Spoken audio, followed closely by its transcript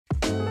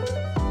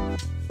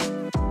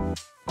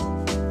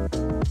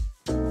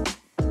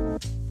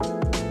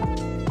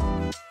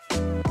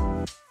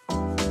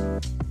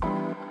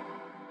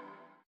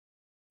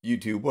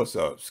YouTube, what's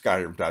up? Scott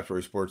here from Top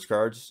Choice Sports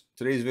Cards.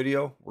 Today's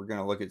video, we're going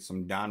to look at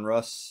some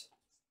Donruss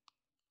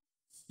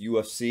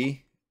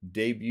UFC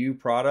debut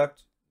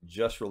product,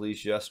 just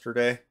released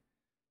yesterday.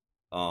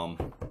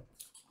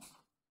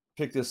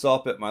 Picked this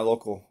up at my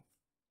local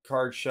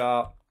card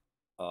shop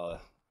for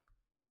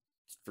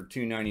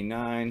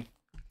 $2.99.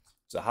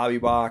 It's a hobby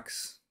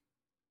box.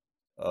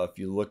 If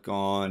you look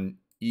on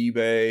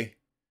eBay,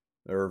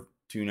 they're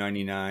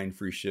 $2.99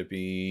 free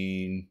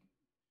shipping.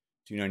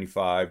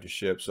 $2.95 to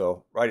ship,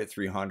 so right at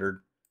 $300.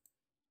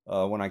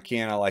 When I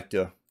can, I like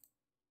to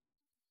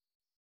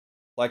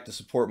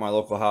support my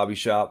local hobby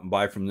shop and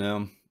buy from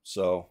them.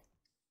 So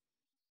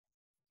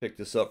picked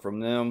this up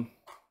from them.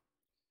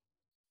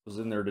 Was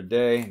in there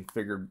today and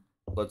figured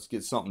let's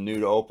get something new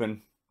to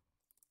open.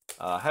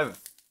 Haven't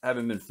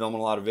been filming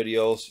a lot of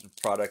videos.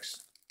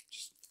 Products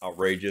just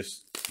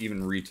outrageous,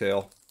 even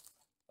retail.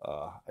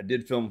 I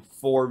did film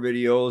 4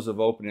 videos of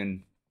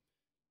opening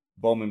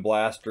Bowman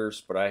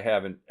blasters, but I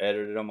haven't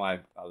edited them. I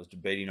was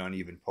debating on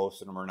even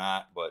posting them or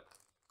not, but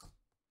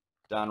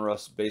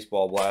Donruss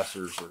baseball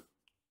blasters are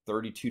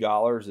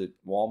 $32 at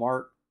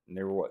Walmart, and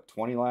they were what,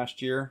 20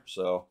 last year.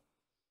 So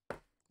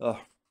the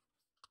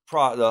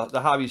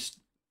hobbies,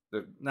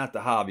 not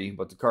the hobby,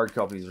 but the card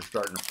companies are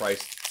starting to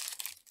price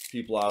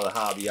people out of the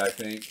hobby, I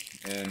think,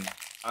 and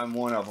I'm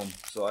one of them.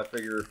 So I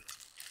figure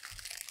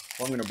if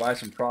I'm going to buy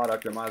some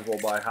product, I might as well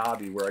buy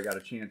hobby where I got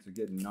a chance of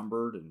getting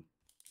numbered and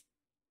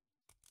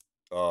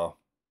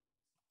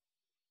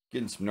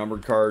getting some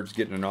numbered cards,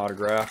 getting an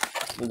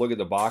autograph. We'll look at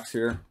the box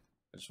here.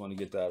 I just want to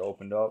get that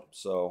opened up.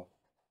 So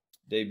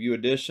debut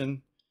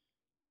edition,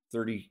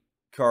 30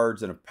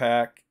 cards in a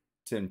pack,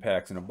 10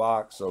 packs in a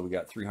box, so we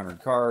got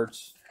 300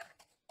 cards.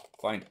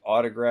 Find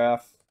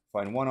autograph,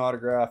 find one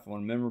autograph,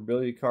 one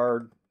memorabilia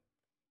card,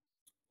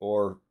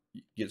 or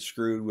get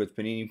screwed with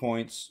Panini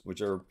points,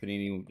 whichever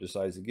Panini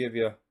decides to give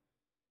you.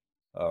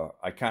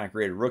 I kind of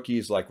created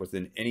rookies like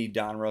within any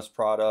Donruss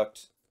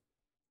product.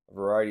 A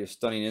variety of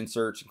stunning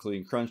inserts,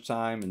 including Crunch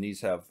Time, and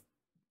these have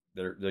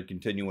they're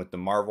continuing with the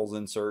Marvels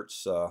inserts.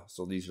 So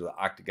these are the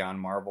Octagon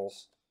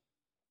Marvels.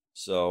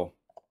 So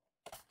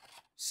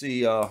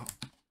see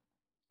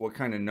what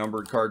kind of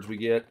numbered cards we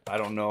get. I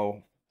don't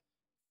know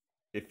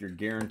if you're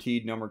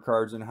guaranteed numbered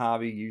cards in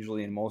hobby.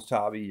 Usually in most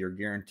hobby, you're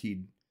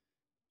guaranteed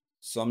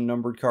some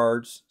numbered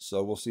cards.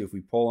 So we'll see if we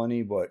pull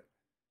any. But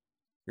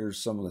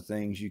here's some of the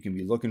things you can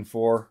be looking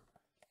for.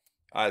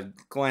 I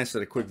glanced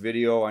at a quick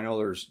video. I know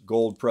there's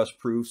gold press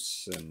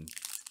proofs and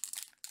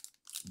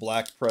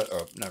black press,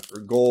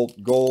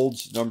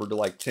 golds numbered to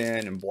like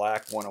 10 and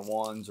black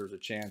 101s. There's a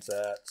chance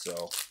at.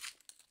 So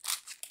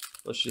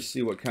let's just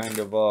see what kind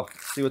of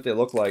see what they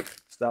look like.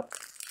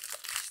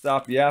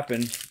 Stop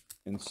yapping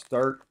and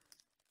start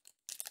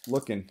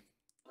looking.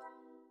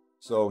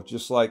 So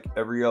just like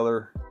every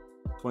other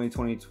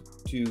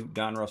 2022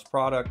 Donruss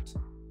product,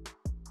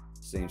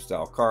 same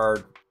style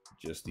card.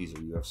 Just these are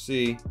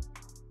UFC.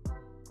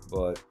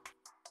 But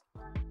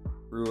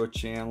Rua,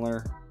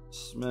 Chandler,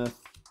 Smith,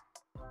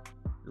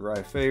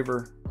 Uriah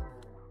Faber.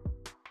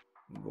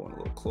 I'm going a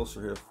little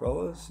closer here,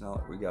 fellas. Now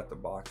that we got the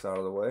box out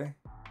of the way,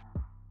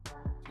 so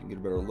you can get a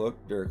better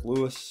look. Derek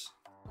Lewis,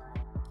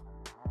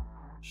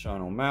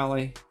 Sean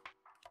O'Malley,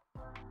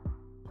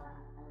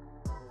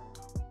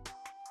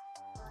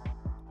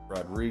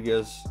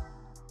 Rodriguez,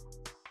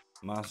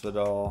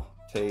 Masvidal,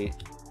 Tate,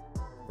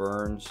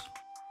 Burns.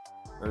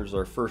 There's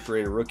our first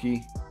rated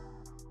rookie,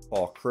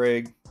 Paul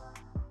Craig.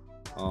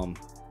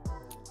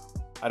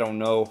 I don't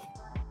know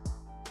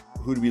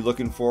who to be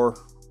looking for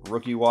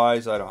rookie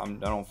wise. I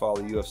don't follow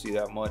the UFC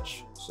that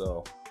much,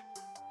 so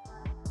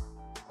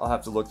I'll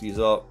have to look these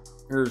up.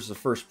 Here's the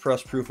first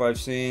press proof I've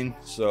seen.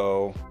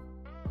 So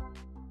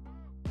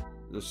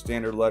the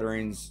standard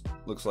letterings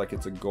looks like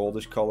it's a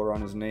goldish color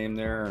on his name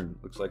there, and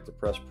looks like the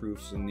press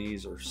proofs in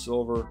these are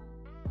silver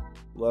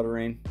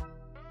lettering.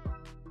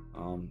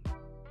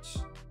 It's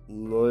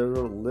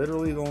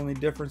literally the only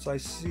difference I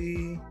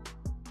see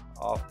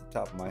off the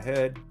top of my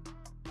head.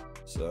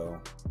 So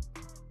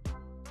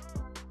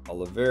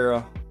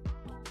Oliveira,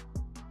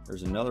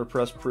 there's another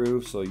press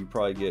proof, so you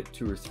probably get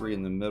 2 or 3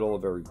 in the middle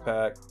of every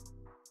pack.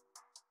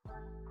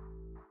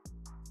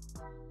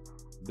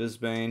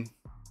 Bisbane,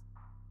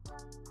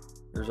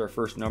 here's our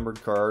first numbered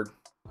card.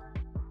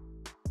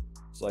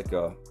 It's like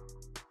a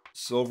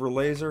silver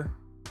laser.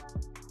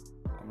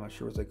 I'm not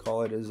sure what they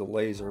call it. It is a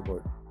laser,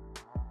 but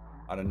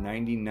out of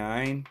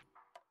 99,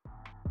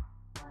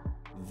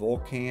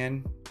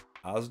 Volkan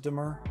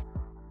Ozdemir.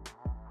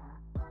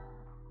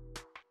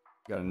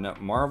 Got a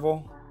Nut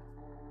Marvel.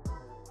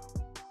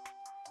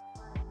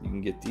 You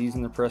can get these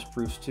in the press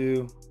proofs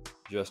too.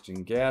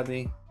 Justin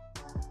Gaethje.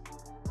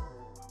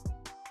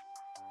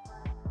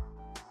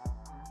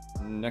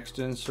 Next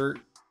insert,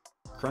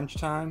 Crunch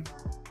Time.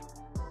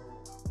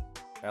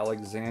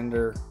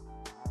 Alexander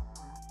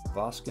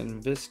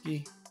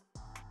Voskinvisky.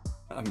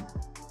 I'm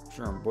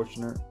sure I'm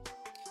butchering it.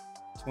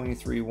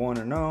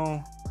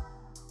 23-1-0.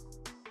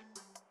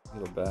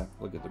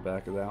 Look at the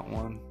back of that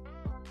one.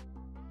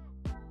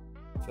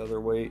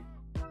 Featherweight.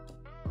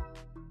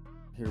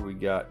 Here we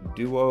got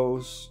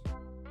duos,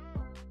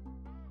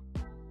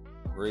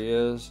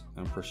 Reyes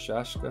and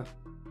Prochaska.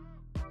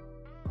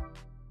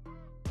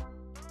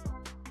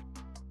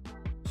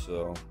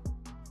 So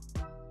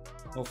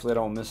hopefully I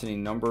don't miss any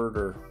numbered,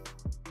 or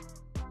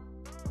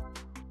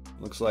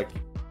looks like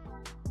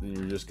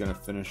you're just going to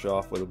finish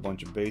off with a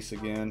bunch of base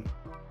again.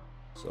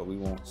 So we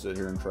won't sit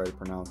here and try to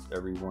pronounce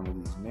every one of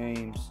these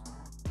names.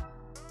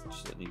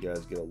 Just letting you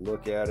guys get a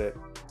look at it.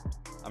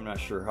 I'm not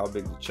sure how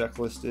big the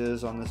checklist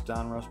is on this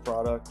Donruss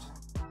product,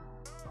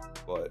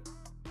 but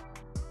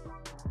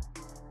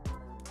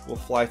we'll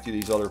fly through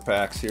these other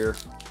packs here,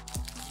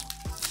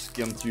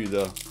 skim through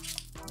the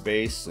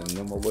base, and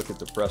then we'll look at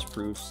the press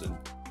proofs and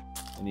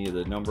any of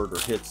the numbered or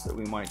hits that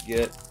we might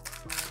get.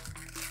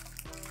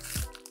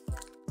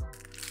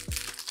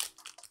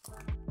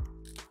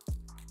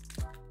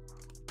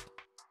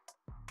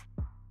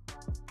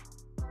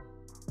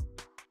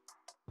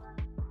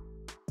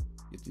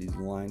 Get these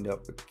lined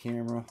up with the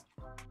camera.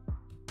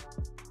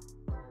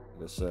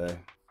 Like I say,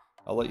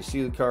 I'll let you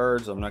see the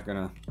cards. I'm not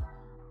gonna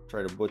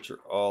try to butcher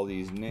all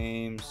these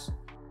names.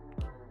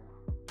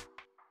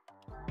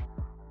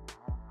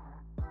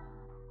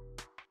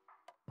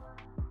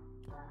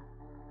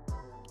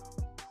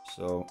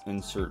 So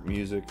insert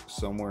music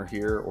somewhere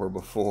here or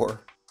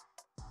before.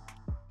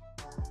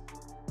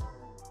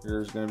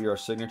 Here's going to be our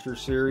signature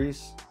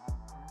series.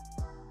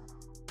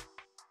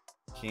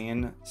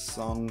 Kan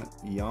Sung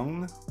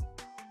Young.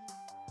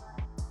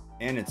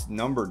 And it's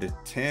numbered to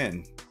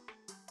 10.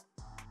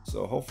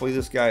 So hopefully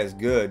this guy is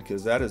good,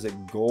 because that is a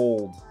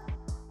gold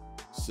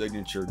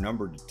signature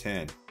numbered to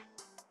 10.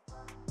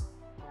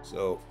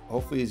 So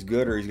hopefully he's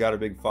good, or he's got a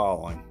big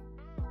following.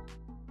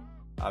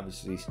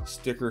 Obviously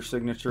sticker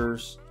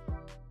signatures,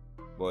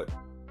 but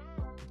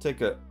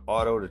take a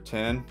auto to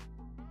 10.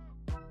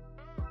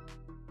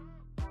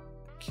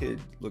 Kid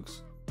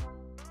looks,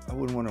 I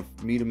wouldn't want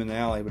to meet him in the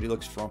alley, but he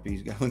looks frumpy.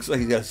 He looks like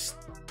he's got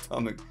a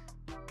stomach.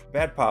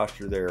 Bad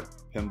posture there.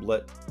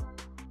 Pimblett,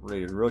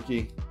 rated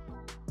rookie.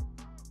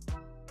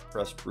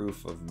 Press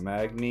proof of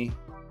Magni.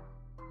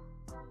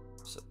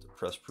 Set the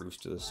press proofs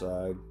to the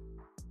side.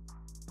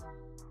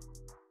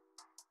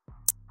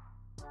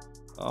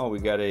 Oh, we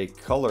got a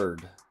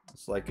colored.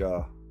 It's like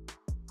a,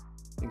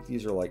 I think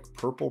these are like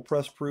purple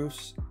press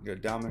proofs. You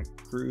got Dominic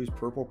Cruz,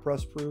 purple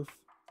press proof.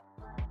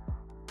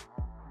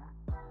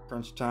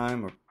 Crunch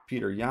Time of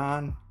Peter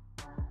Yan.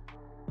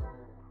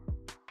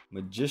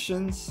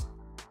 Magicians,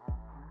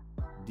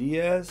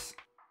 Diaz.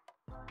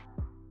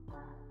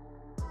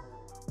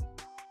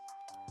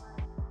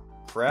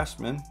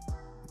 Craftsman,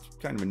 it's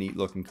kind of a neat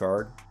looking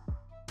card.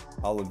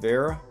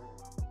 Oliveira.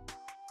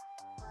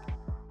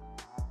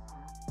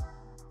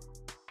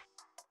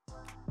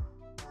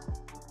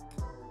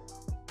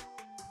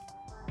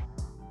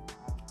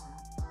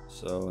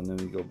 So, and then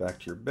we go back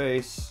to your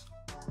base.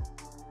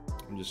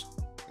 I'm just,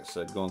 like I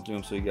said, going through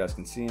them so you guys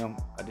can see them.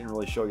 I didn't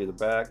really show you the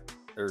back.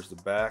 There's the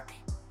back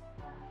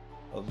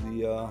of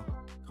the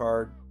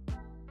card.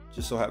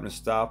 Just so happened to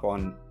stop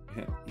on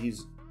him.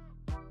 He's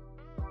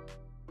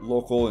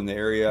local in the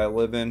area I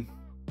live in.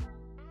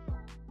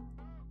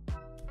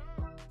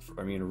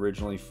 I mean,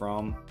 originally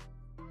from.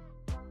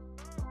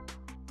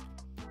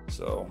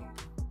 So,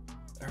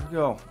 there we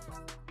go.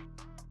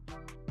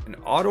 An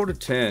auto to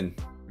 10.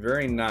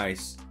 Very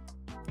nice.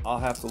 I'll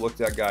have to look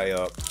that guy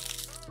up.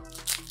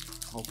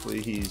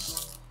 Hopefully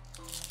he's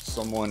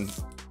someone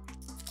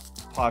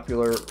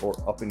popular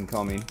or up and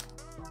coming.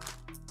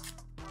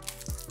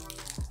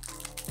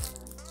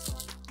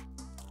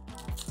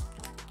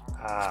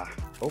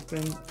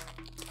 Open.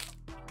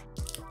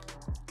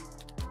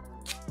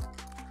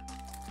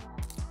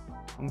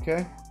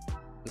 Okay,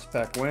 this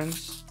pack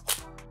wins.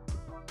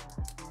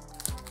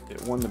 It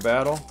won the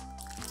battle,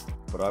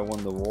 but I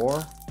won the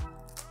war.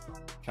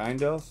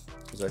 Kind of,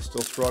 because I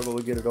still struggle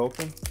to get it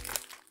open.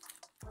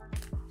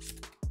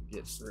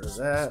 Get rid of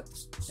that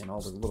and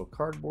all the little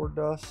cardboard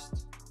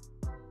dust.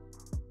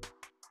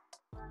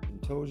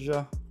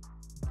 Intoja.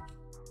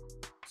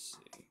 Let's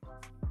see.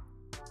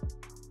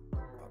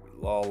 Bobby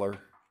Lawler.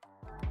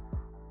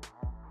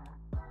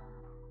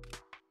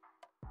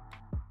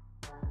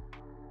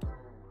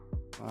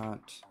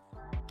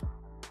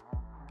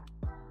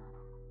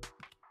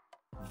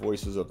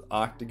 Voices of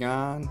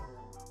Octagon.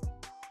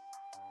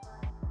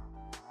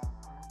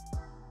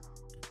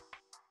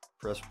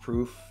 Press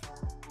proof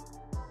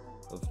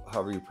of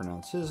however you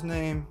pronounce his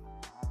name.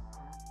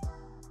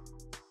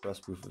 Press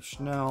proof of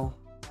Schnell.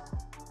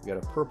 We got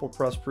a purple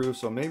press proof,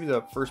 so maybe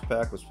the first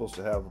pack was supposed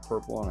to have a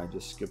purple one. I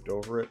just skipped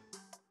over it.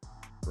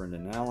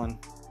 Brendan Allen.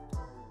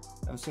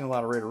 Haven't seen a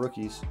lot of rated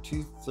rookies.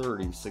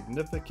 230.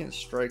 Significant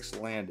strikes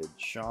landed.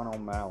 Sean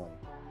O'Malley.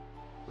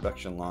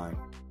 Production line.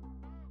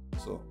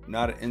 So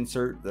not an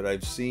insert that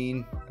I've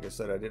seen. Like I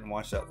said, I didn't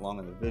watch that long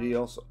in the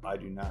video, so I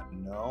do not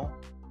know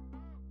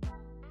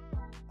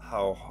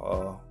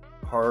how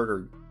hard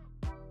or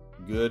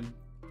good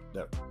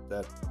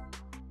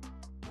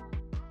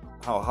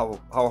how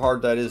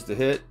hard that is to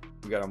hit.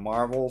 We got a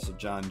Marvels of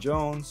John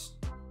Jones.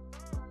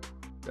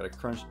 Got a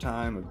Crunch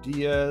Time of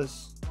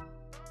Diaz.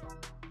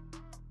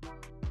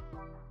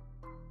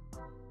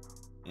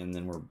 And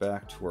then we're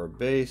back to our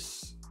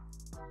base.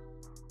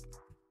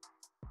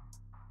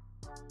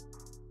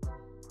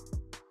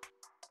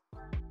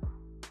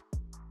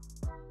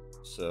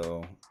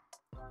 So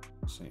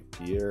St.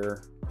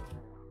 Pierre,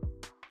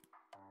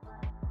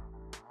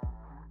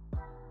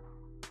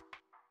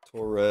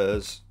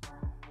 Torres.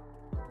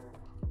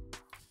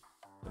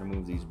 Gonna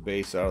move these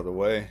base out of the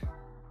way.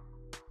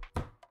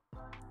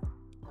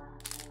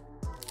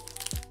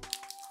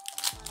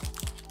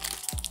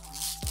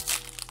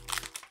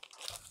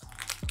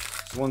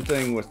 One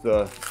thing with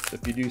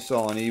if you do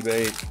sell on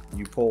eBay,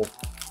 you pull,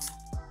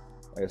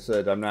 like I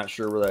said, I'm not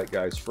sure where that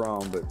guy's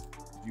from, but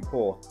if you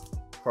pull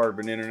a card of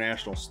an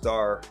international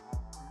star,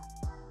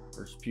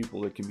 there's people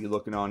that can be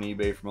looking on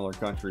eBay from other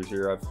countries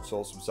here. I've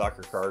sold some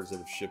soccer cards that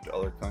have shipped to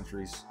other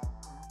countries.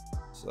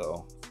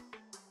 So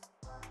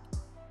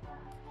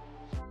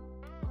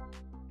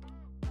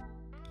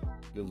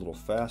get a little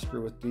faster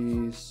with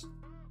these.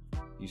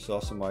 You saw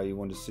somebody you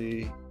wanted to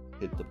see,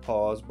 hit the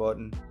pause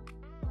button.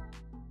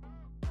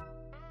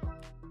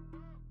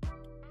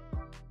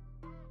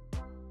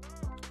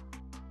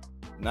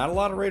 Not a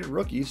lot of rated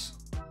rookies,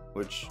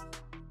 which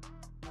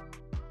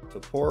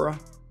Toppora,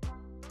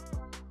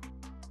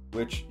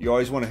 which you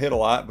always want to hit a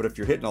lot, but if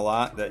you're hitting a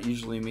lot, that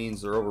usually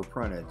means they're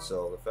overprinted.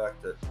 So the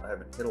fact that I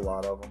haven't hit a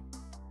lot of them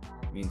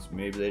means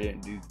maybe they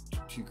didn't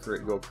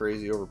go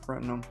crazy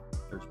overprinting them.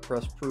 There's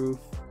press proof,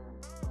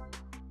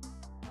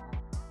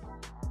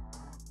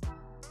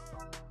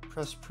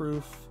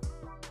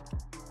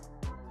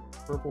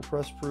 purple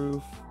press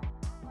proof,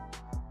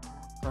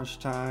 crunch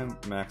time,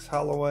 Max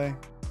Holloway.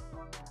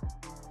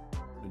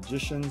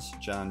 Magicians,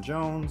 John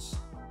Jones.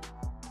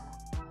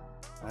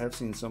 I have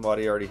seen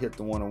somebody already hit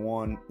the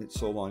 101. It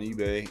sold on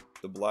eBay,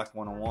 the black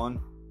 101.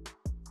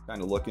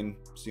 Kind of looking,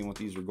 seeing what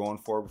these were going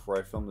for before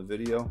I filmed the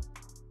video.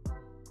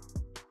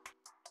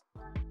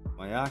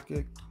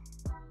 Myakic.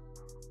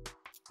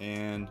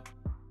 And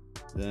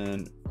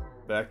then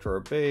back to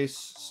our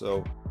base.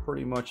 So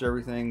pretty much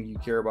everything you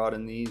care about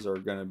in these are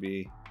going to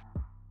be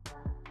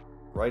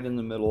right in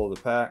the middle of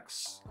the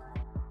packs.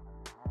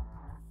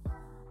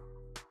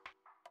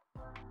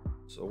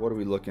 So what are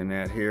we looking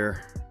at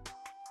here?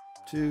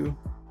 2,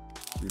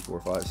 3,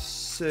 4, 5,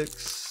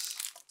 6.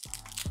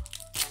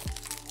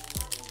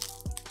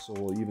 So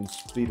we'll even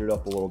speed it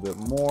up a little bit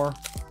more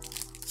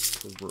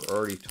because we're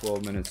already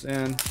 12 minutes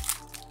in.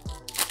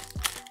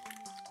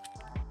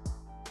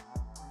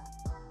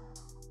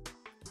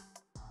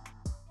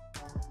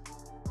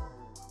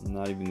 I'm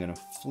not even going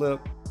to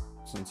flip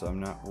since I'm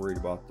not worried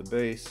about the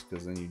base,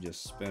 because then you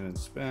just spin and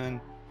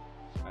spin.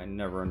 I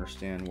never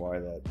understand why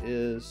that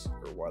is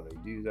or why they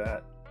do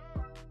that.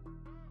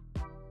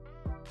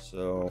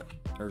 So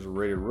there's a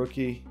rated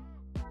rookie,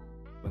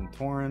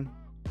 Ventorin.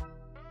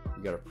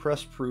 You got a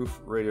press proof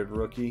rated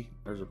rookie.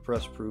 There's a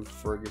press proof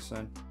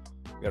Ferguson.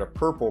 You got a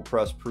purple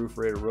press proof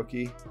rated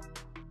rookie.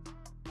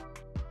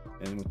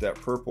 And with that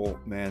purple,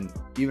 man,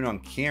 even on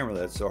camera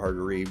that's so hard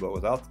to read, but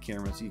without the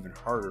camera it's even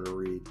harder to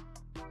read.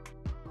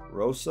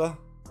 Rosa.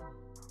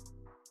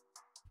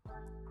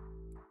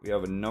 We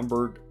have a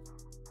numbered,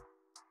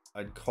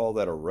 I'd call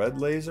that a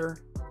red laser.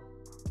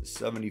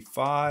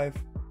 75.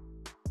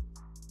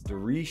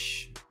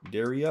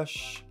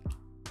 Dariush.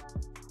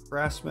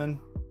 Craftsman.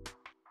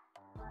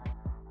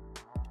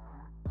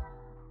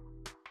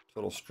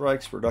 Total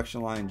Strikes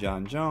production line,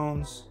 John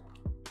Jones.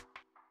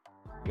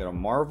 We got a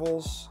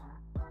Marvels,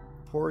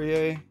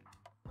 Poirier.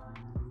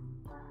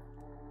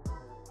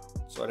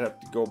 So I'd have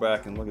to go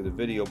back and look at the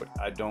video, but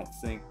I don't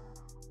think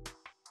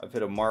I've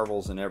hit a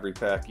Marvels in every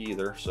pack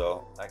either,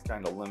 so that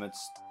kind of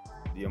limits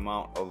the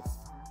amount of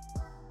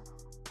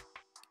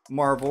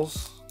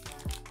Marvels.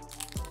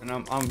 And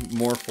I'm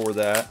more for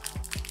that,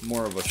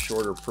 more of a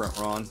shorter print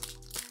run.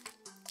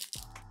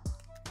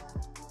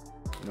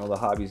 You know, the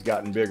hobby's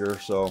gotten bigger,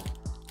 so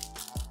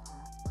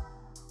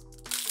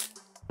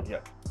yeah,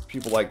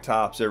 people like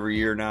Topps every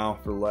year now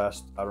for the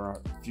last, I don't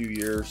know, few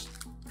years.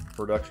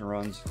 Production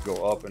runs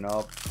go up and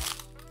up,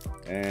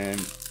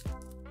 and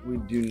we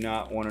do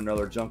not want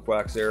another junk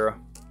wax era.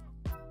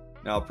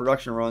 Now,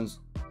 production runs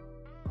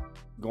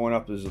going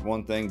up is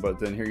one thing, but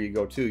then here you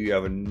go too. You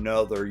have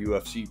another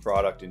UFC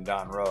product in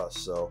Donruss,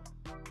 so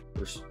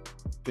there's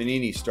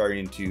Panini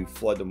starting to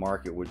flood the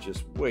market with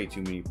just way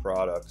too many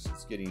products.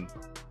 It's getting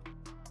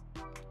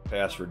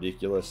past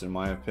ridiculous in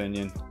my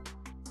opinion.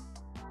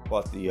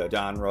 But the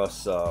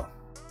Donruss,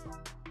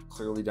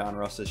 clearly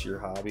Donruss this year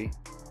hobby.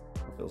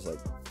 It feels like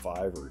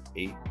 5 or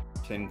 8,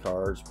 10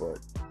 cards, but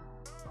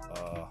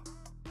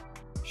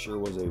sure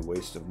was a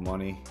waste of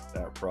money,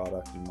 that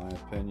product, in my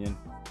opinion.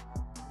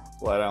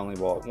 Glad I only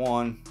bought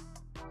one.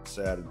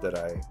 Sad that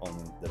I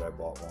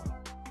bought one.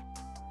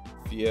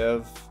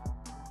 Fiev.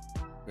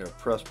 We got a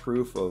press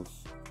proof of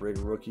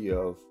rated rookie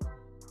of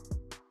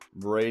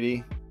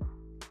Brady.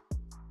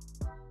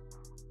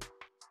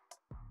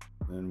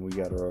 And we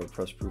got our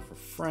press proof of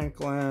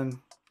Franklin.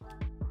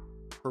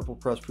 Purple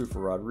press proof of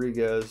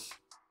Rodriguez.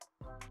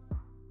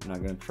 I'm not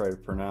going to try to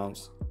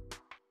pronounce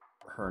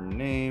her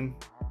name.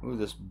 Ooh,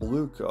 this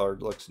blue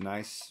card looks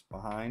nice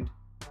behind.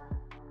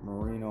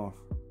 Marino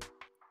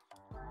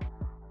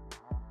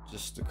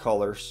just the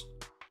colors.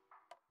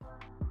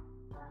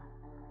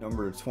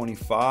 Number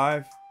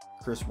 25,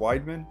 Chris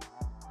Weidman.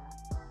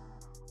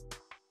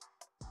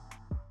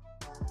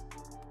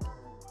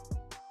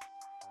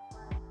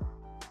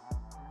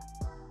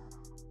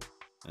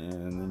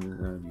 And then you're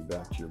going to be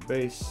back to your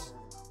base.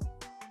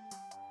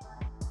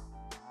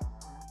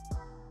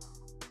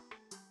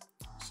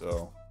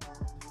 So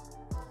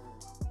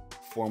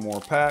 4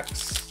 more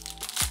packs.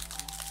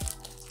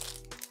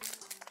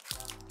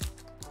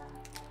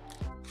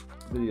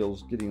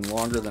 Video's getting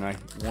longer than I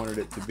wanted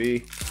it to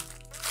be,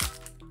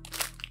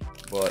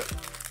 but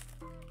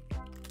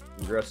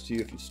congrats to you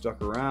if you stuck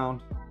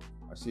around.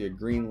 I see a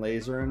green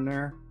laser in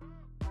there.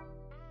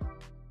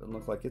 Doesn't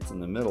look like it's in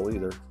the middle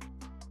either.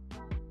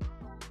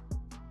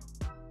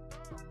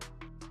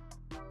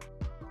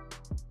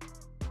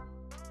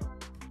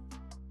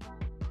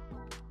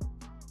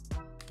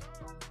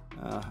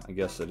 I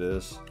guess it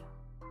is.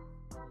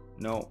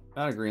 No,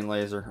 not a green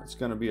laser. It's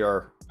going to be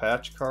our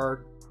patch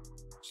card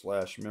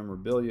 /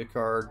 memorabilia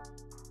card.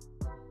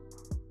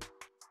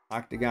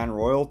 Octagon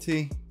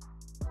Royalty.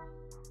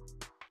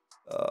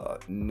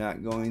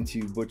 Not going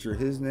to butcher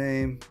his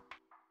name,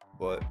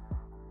 but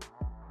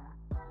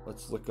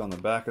let's look on the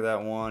back of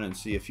that one and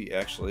see if he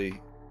actually...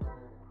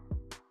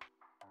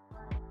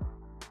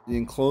 The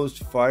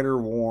enclosed fighter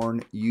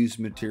worn used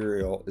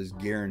material is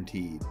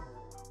guaranteed.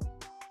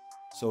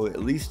 So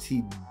at least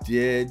he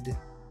did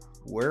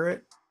wear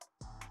it.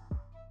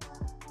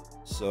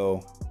 So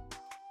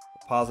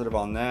positive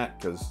on that,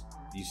 because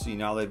you see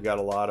now they've got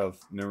a lot of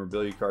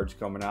memorabilia cards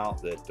coming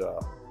out that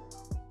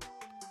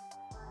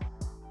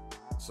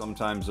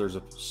sometimes there's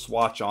a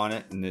swatch on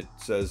it and it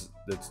says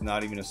that's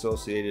not even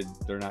associated.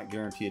 They're not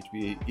guaranteed to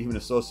be even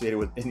associated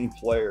with any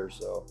player.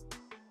 So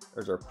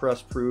there's our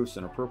press proofs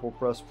and a purple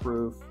press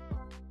proof.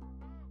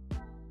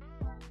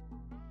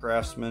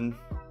 Craftsman.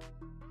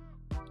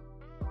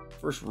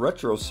 First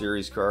retro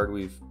series card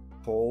we've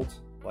pulled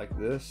like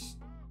this.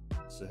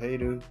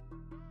 Sahadu.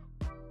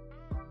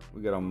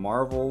 We got a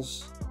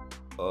Marvels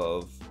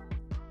of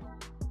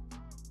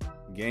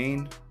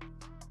Gain.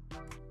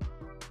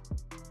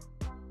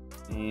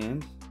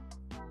 And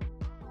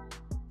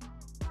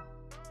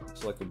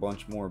looks like a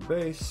bunch more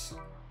base.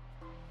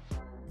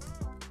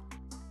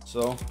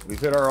 So we've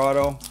hit our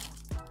auto.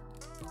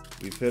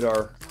 We've hit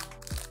our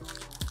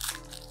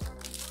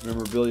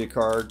memorabilia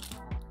card.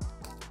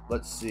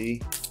 Let's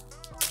see.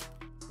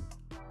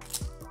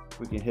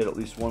 We can hit at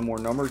least one more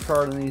numbered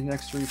card in these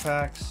next 3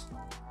 packs.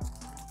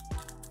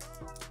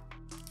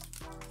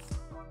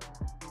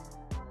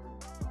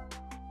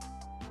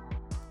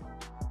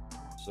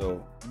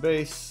 So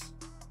base,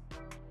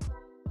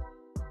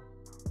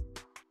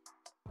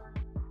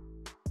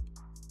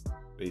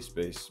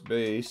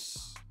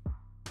 base.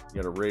 You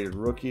got a rated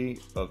rookie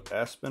of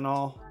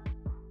Aspinall.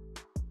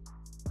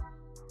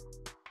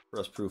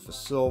 Press proof of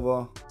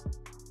Silva.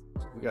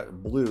 We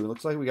got blue.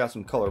 Looks like we got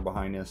some color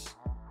behind this.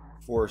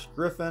 Forrest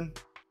Griffin,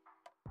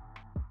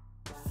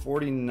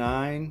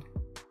 49,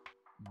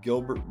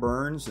 Gilbert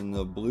Burns in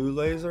the blue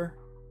laser.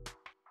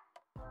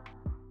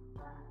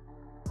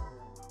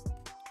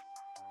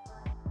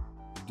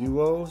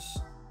 Duos.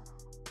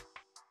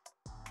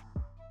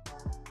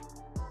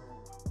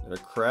 Got a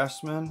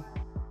Craftsman,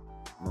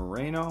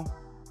 Moreno.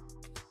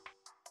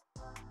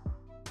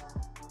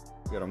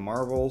 Got a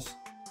Marvels,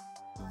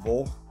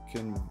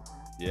 Vulcan.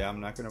 Yeah,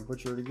 I'm not gonna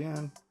butcher it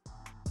again.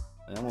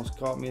 They almost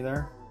caught me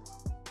there.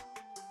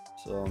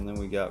 So, and then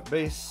we got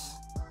base,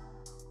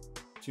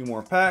 2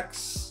 more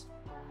packs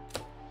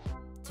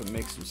to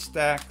make some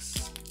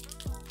stacks.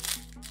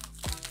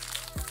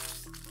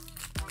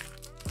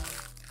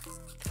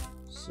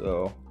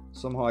 So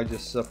somehow I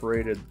just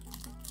separated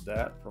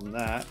that from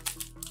that,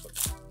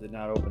 but did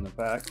not open the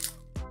pack.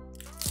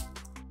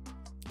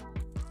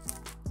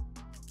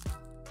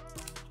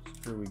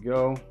 Here we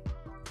go.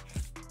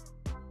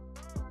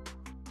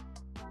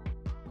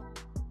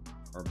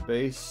 Our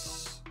base.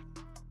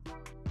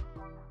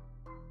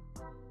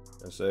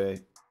 I say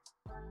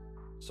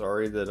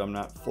sorry that I'm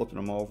not flipping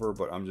them over,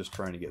 but I'm just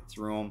trying to get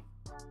through them.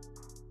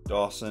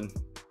 Dawson,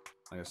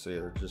 like I say,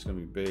 they're just going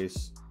to be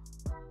base.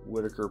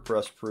 Whitaker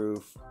press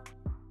proof.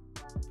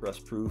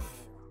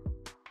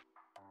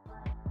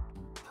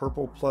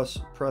 Purple plus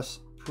press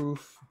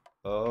proof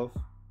of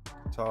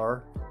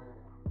Tar.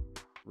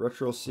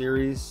 Retro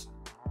series.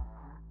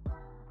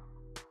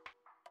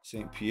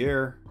 St.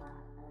 Pierre.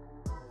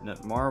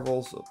 Net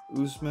Marvels of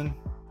Usman.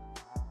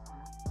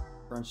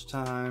 Crunch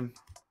time.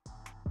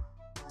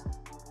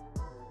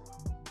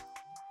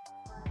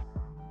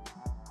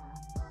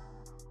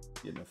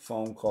 Getting a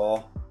phone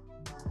call.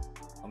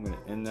 I'm going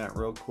to end that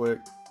real quick.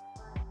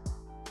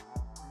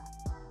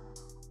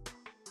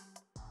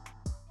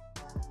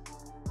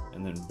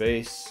 And then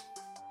base.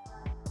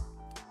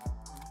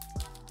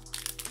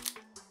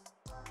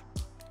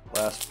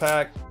 Last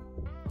pack.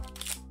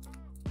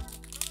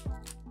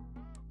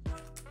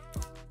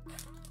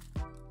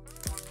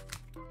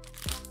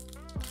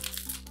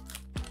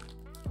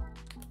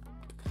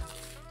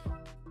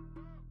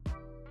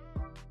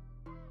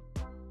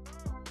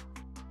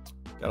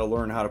 Gotta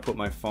learn how to put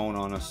my phone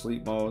on a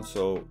sleep mode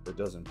so it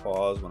doesn't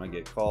pause when I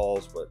get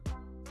calls, but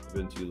I've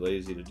been too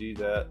lazy to do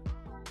that.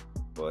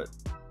 But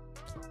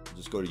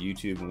just go to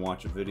YouTube and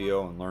watch a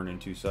video and learn in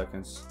 2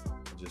 seconds.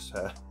 I just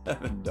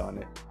haven't done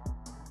it.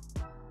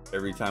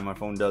 Every time my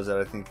phone does that,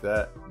 I think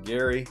that.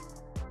 Gary,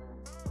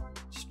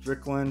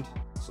 Strickland.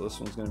 So this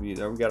one's going to be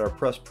there. We got our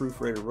press proof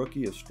rated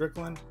rookie of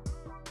Strickland.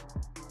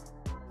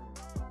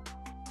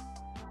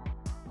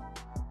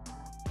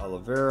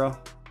 Oliveira.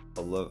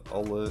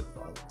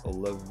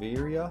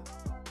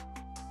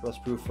 Press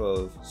proof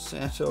of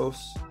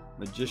Santos.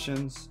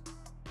 Magicians.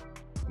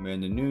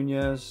 Amanda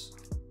Nunez.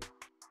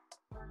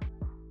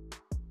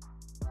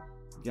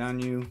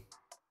 Ganyu.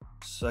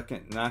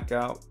 Second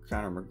knockout,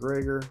 Conor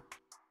McGregor.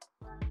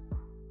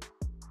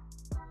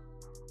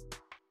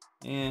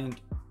 And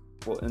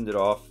we'll end it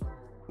off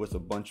with a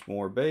bunch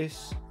more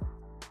base.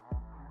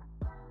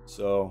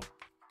 So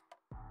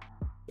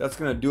that's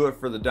gonna do it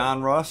for the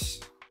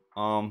Donruss.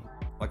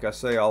 Like I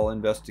say, I'll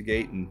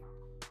investigate and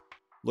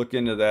look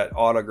into that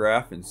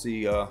autograph and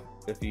see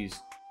if he's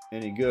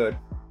any good.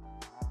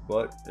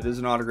 But it is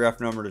an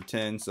autograph number to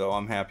 10, so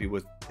I'm happy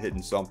with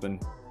hitting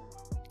something.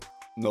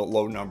 No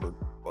low numbered,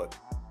 but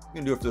I'm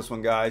gonna do it for this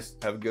one, guys.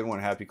 Have a good one.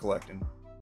 Happy collecting.